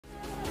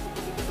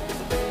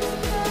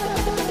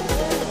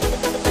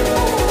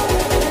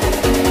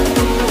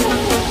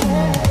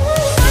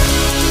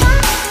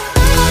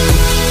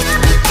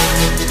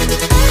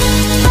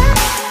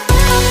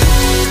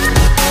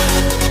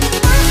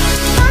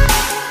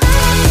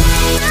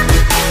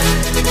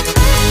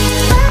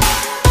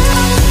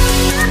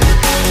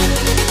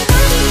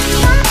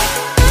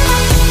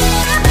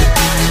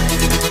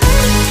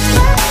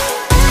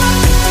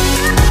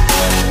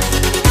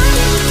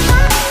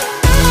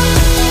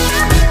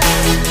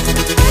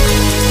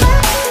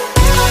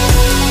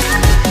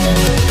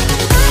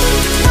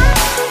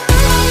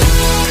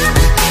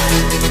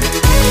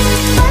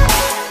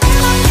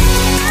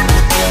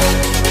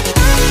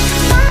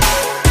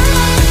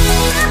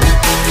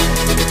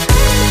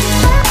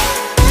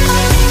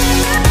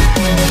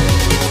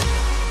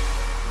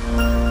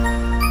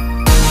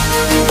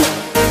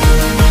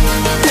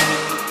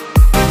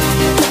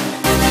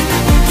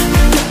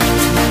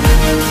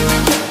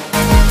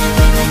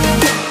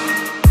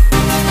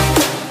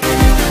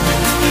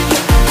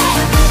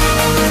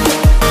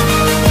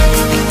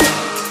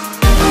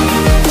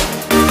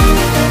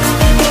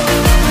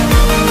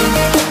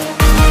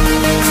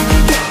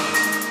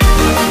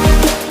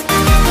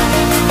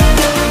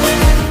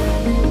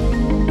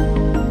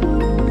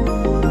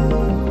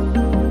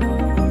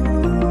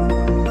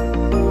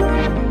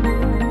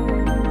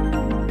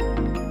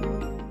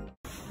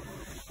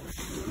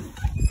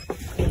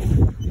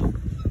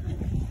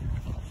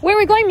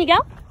going,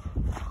 Miguel?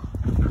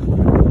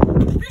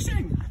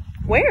 Fishing.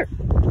 Where?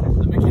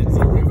 The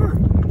Mackenzie River.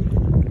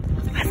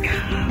 Let's go.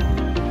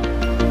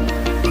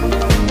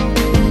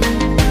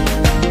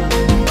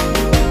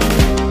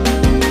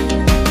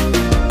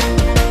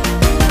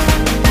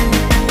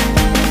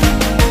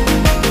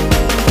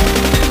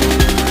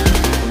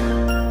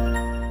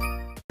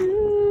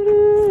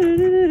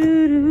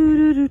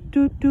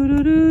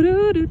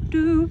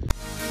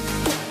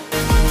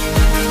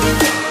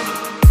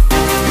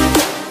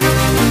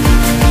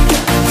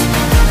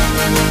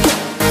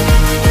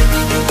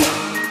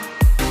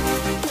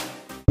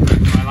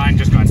 My line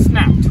just got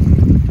snapped.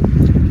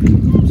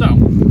 So,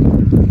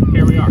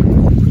 here we are.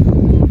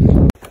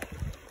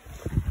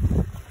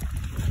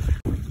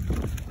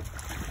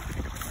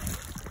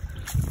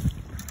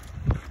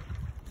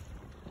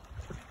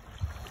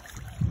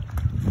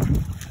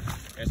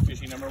 That's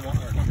fishing number 1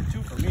 or number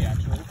 2 for me,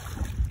 actually.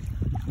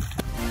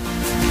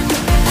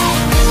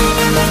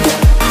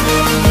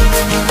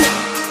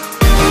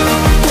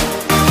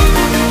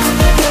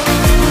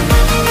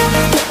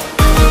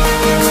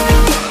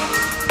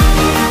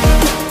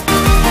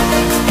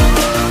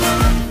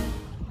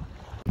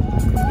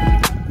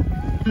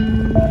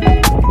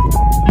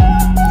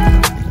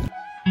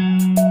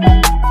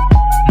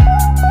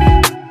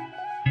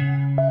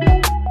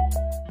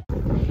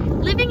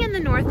 Living in the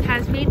north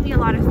has made me a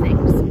lot of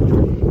things.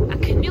 A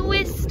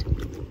canoeist,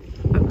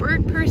 a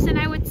bird person,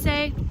 I would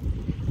say.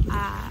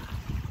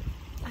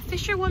 A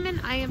fisherwoman,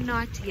 I am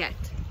not yet.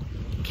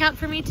 Count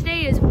for me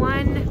today is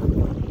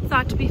one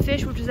thought to be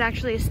fish, which was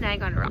actually a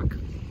snag on a rock.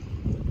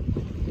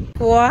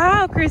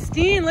 Wow,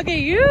 Christine, look at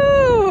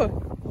you!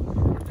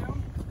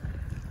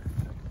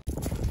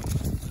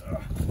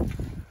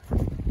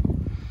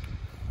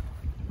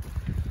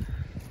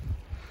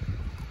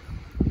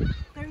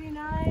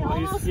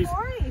 Almost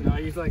 40. No,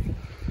 he's like,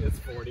 it's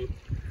 40.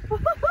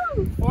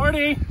 40!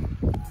 Here,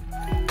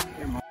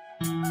 Mom.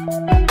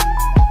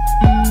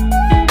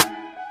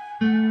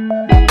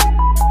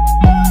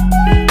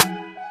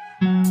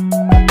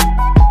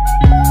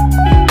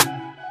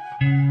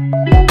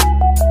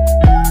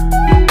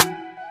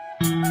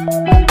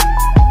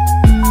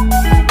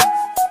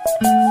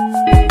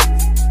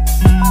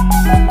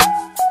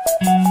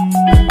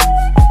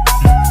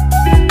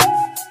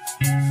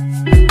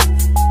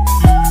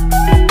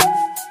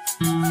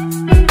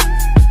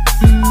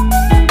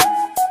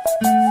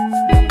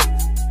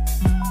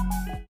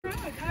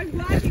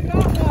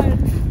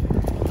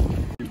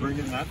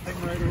 That thing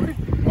right away.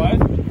 What?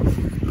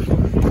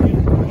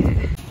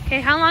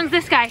 Okay, how long's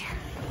this guy?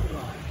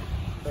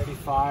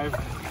 35.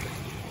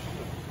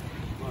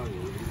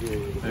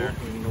 There.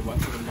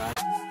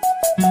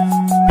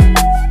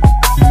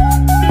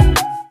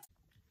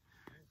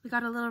 We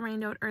got a little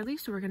rained out early,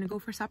 so we're gonna go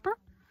for supper.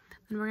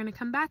 And we're gonna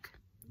come back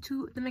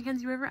to the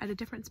Mackenzie River at a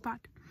different spot.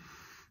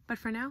 But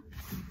for now,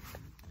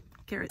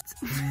 carrots.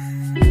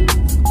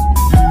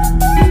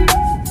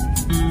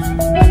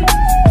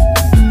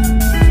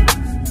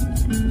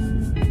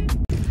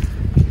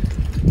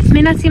 This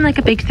may not seem like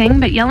a big thing,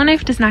 but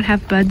Yellowknife does not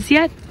have buds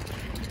yet.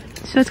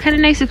 So it's kind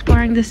of nice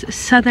exploring this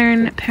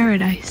southern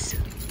paradise.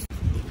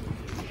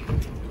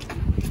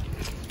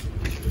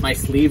 My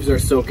sleeves are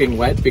soaking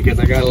wet because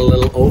I got a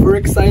little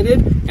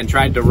overexcited and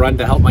tried to run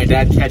to help my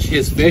dad catch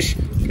his fish,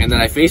 and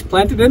then I face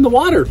planted in the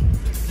water.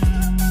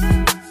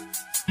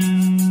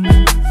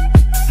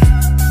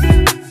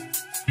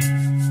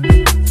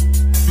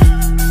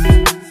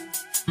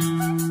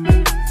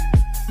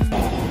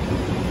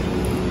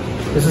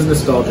 This is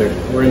nostalgic.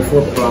 We're in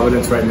Fort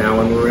Providence right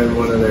now, and we're in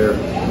one of their,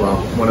 well,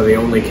 one of the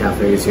only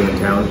cafes here in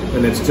town,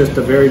 and it's just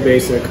a very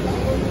basic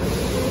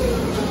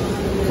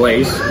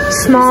place.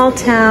 Small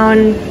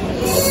town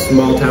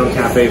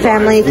cafe.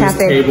 Family These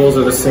cafe. tables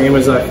are the same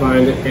as I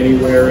find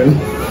anywhere in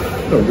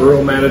a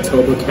rural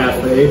Manitoba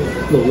cafe.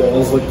 The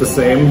walls look the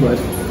same, but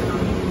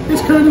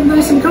it's kind of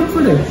nice and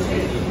comforting.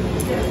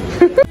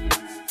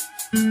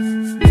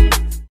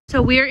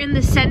 So we're in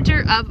the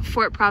center of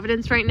Fort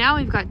Providence right now.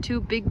 We've got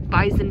two big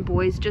bison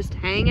boys just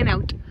hanging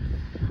out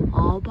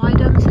all by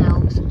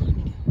themselves.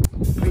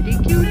 Pretty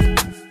cute.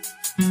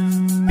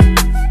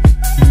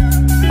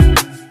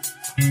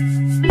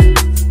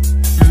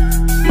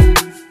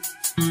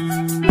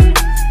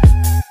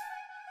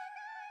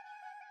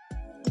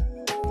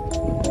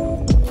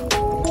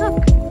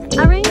 Look,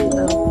 a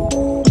rainbow.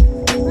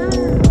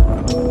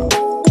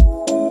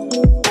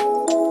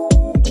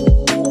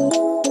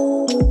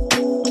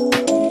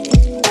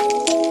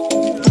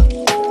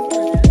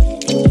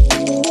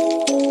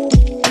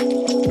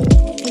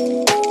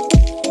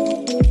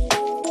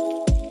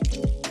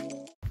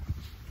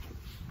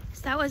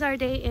 That was our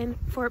day in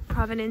Fort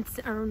Providence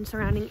and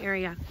surrounding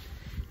area.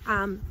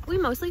 We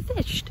mostly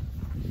fished.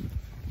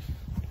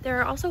 There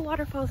are also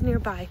waterfalls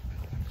nearby.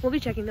 We'll be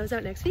checking those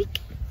out next week.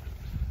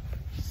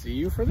 See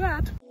you for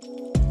that.